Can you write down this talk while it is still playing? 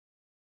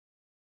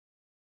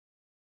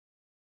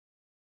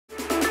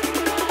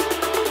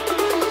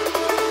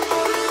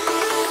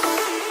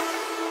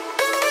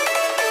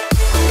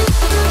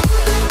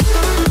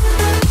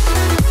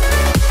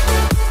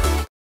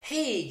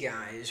Hey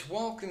guys,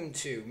 welcome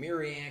to me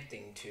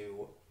reacting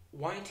to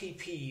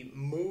YTP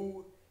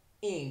Moo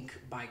Inc.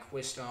 by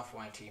Quistoff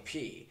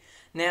YTP.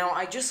 Now,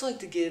 I'd just like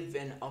to give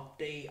an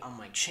update on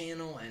my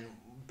channel and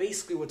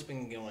basically what's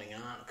been going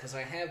on, because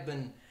I have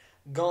been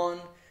gone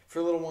for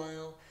a little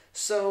while.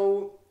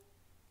 So,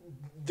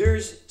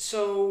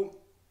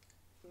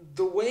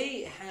 the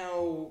way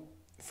how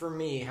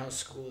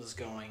school is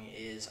going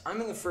is,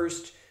 I'm in the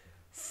first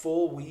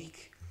full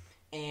week,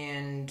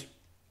 and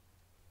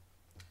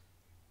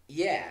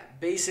yeah,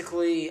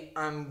 basically,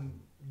 I'm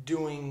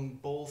doing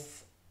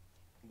both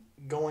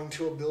going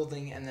to a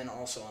building and then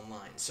also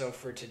online. So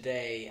for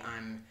today,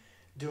 I'm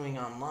doing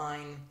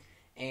online,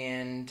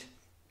 and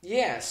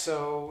yeah,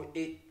 so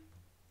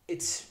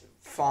it's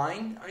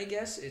fine, I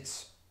guess.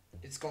 It's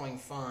going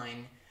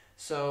fine.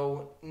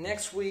 So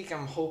next week,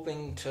 I'm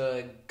hoping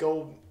to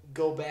go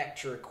back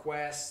to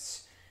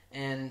requests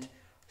and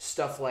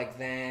stuff like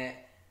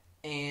that,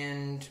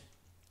 and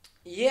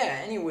yeah,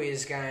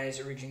 anyways,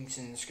 guys, origins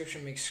in the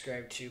description. Make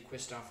subscribe to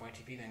Quistoff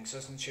YTP. Thanks. So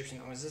in the description.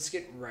 Let's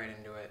get right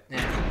into it. Now.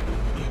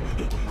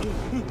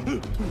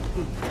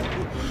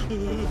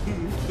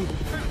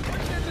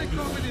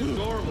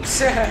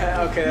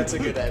 Okay, that's a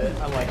good edit.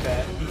 I like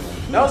that.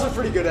 That was a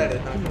pretty good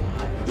edit, not gonna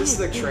lie. This is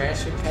the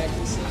trash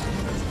compacting scene.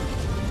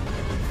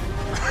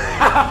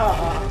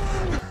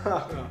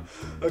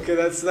 Okay,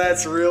 that's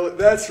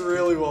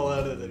really well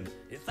edited.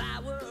 If I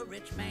were a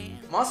rich man.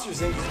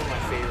 Monsters Inc. is one of my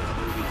favorite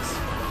movies.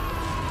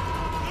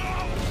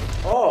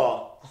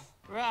 Oh.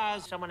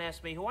 Roz, someone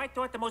asked me who I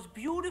thought the most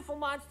beautiful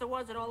monster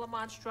was in all of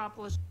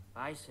Monstropolis.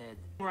 I said,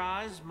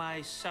 Roz,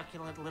 my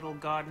succulent little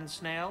garden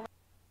snail.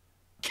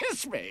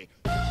 Kiss me!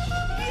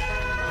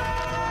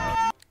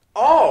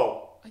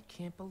 Oh! I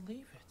can't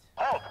believe it.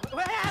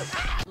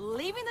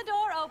 Leaving the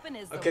door open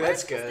is the that's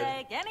worst good.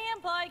 mistake any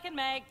employee can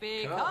make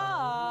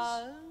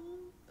because...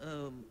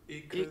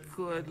 It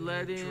could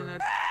let in a...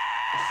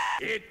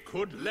 It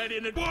could let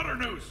in a water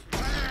noose.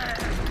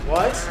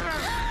 What?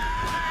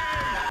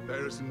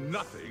 There's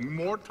nothing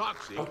more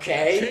toxic.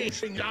 Okay.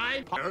 Changing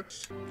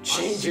diapers.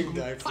 Changing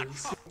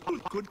diapers.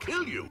 Could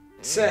kill you.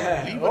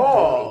 Sad. Leave a door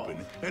Oh.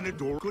 open, and a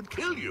door could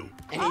kill you.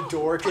 Any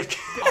door could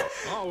kill.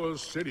 Our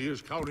city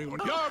is counting on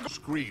your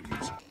screams.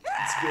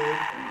 That's good.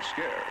 Be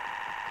scared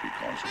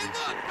because Hey,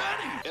 look,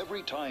 Betty!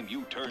 every time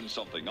you turn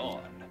something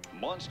on,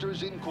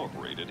 Monsters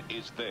Incorporated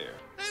is there.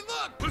 Hey,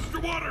 look,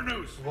 Mr. Water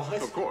Noose.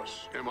 What? Of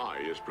course,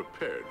 MI is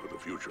prepared for the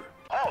future.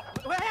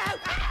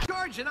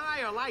 George and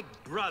I are like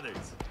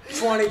brothers.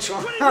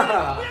 2020. We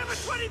have a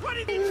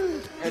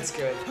 2020. That's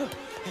good.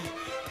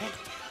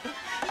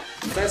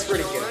 That's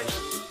pretty good.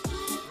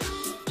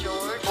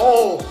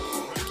 Oh!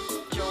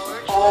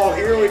 Oh,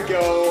 here we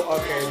go.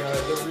 Okay, no,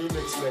 the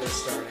remix bit is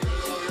starting.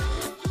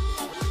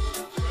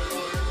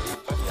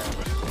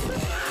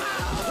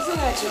 Doesn't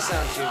actually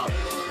sound too bad.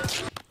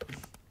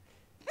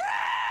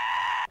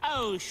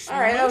 Oh,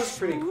 Alright, that was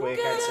pretty quick,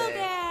 I'd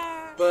say.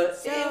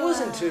 But it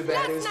wasn't too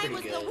bad, it was Last night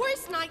pretty was the good.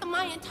 worst night of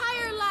my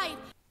entire life.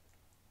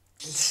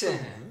 Sure.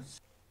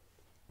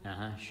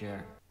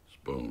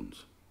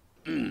 Spoons.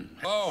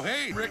 Oh,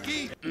 hey,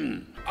 Ricky.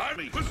 I'm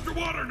Mr.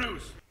 Water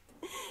Noose.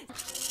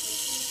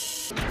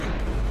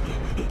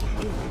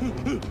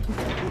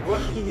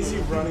 What? Is he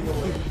running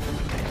away?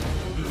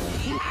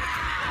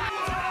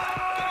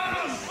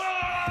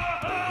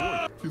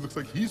 He looks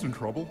like he's in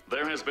trouble.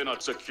 There has been a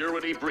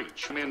security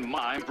breach in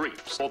my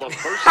briefs for the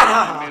first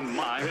time in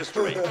my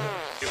history.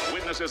 If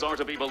witnesses are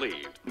to be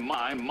believed,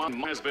 my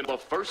mom has been the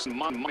first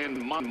mom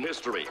in my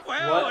history.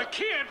 Well, What? a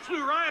kid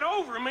flew right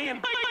over me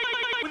and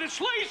with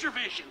its laser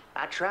vision.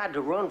 I tried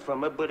to run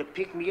from it, but it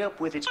picked me up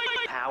with its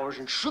powers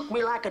and shook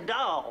me like a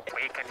dog.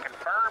 We can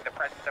confirm the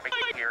presence of a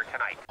kid here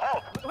tonight.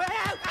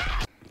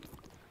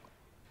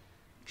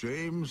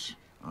 James,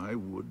 I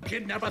would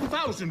kidnap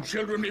 1,000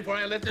 children before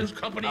I let this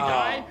company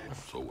die.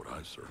 So would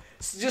I, sir.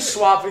 Just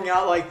swapping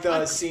out like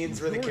the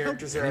scenes where the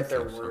characters are at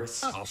their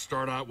worst. I'll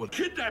start out with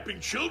kidnapping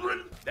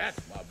children. That's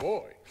my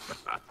boy.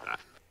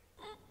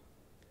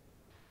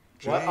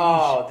 What?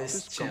 Oh,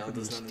 this channel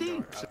doesn't know the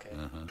door. Okay.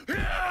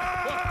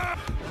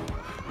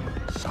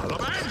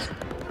 Sullivan!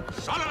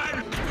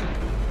 Sullivan!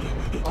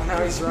 Oh,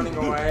 now he's running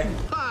away.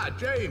 Ah,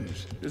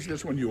 James. Is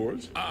this one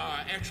yours?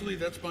 Actually,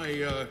 that's my,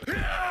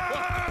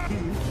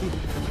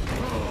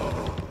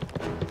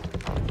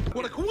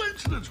 What a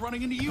coincidence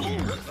running into you.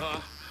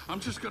 I'm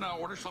just gonna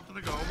order something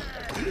to go.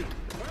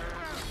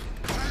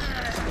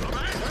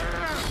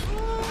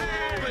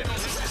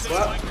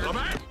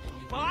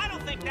 What? Well, I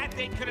don't think that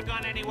thing could have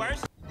gone any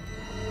worse.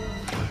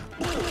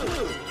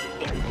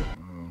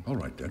 All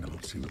right, then.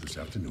 Let's see you this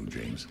afternoon,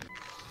 James.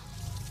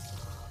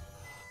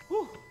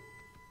 Whew.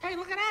 Hey,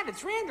 look at that.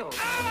 It's Randall.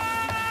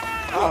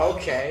 Oh,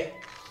 okay.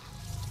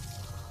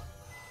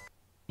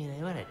 You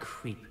know, what a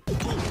creep.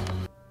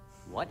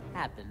 What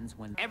happens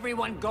when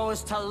everyone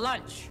goes to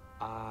lunch?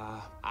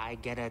 I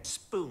get a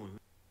spoon.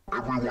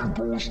 Everyone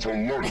goes to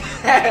lunch.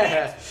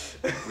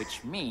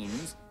 Which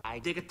means I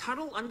dig a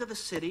tunnel under the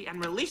city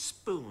and release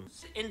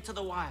spoons into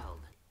the wild.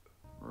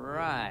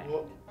 Right.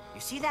 Well,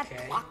 You see that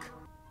okay. clock?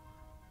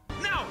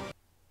 No!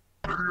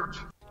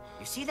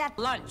 You see that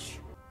lunch?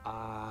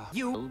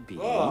 You'll be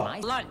Oh. my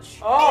lunch.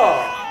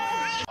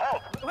 Oh!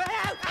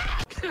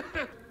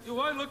 Do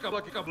I look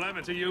like a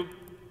lemon to you?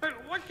 Hey,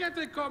 why can't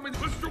they call me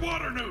Mr.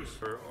 Water News?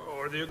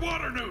 Or the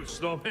Water News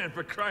Snowman,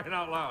 for crying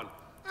out loud?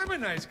 I'm a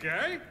nice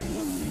guy.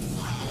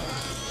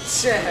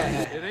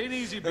 It ain't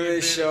easy being They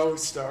banished. show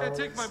Star Yeah, Wars.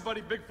 take my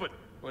buddy Bigfoot.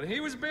 When he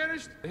was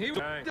banished, he was...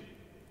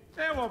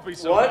 That won't be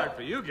so What? hard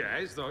for you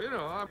guys, though. You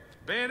know, I'm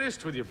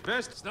banished with your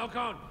best snow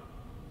cone.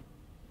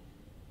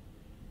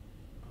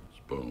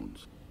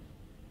 Bones.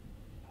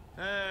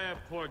 Ah,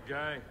 poor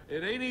guy.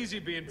 It ain't easy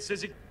being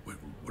sissy. Wait,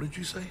 what did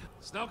you say?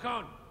 Snow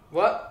cone.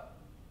 What?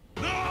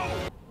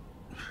 No!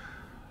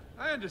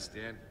 I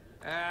understand.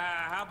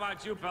 How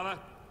about you, fella?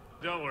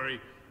 Don't worry.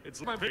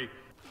 It's my baby.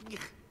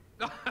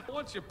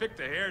 Once you pick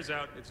the hairs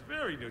out, it's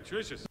very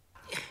nutritious.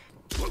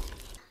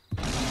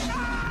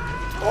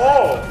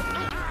 Oh!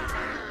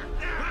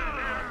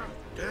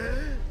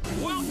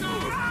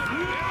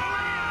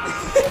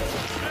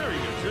 Very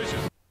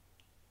nutritious.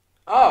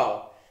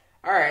 Oh.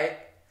 Alright.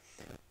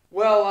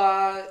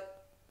 Well,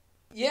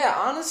 yeah,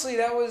 honestly,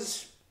 that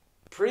was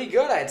pretty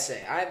good, I'd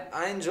say.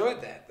 I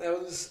enjoyed that. That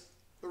was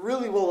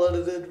really well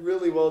edited,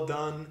 really well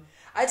done.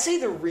 I'd say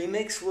the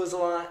remix was a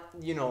lot,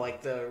 you know,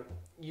 like the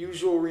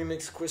usual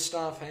remix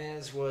Kristoff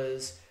has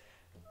was,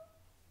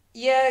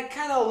 yeah,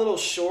 kind of a little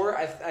short.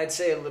 I'd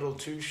say a little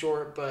too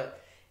short,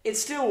 but it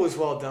still was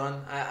well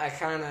done. I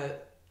kind of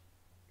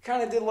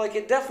did like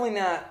it. Definitely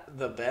not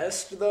the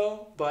best,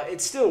 though, but it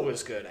still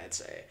was good, I'd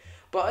say.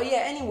 But yeah,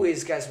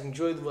 anyways, guys, if you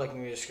enjoyed, like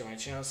and subscribe to my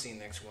channel. See you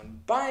next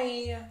one.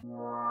 Bye!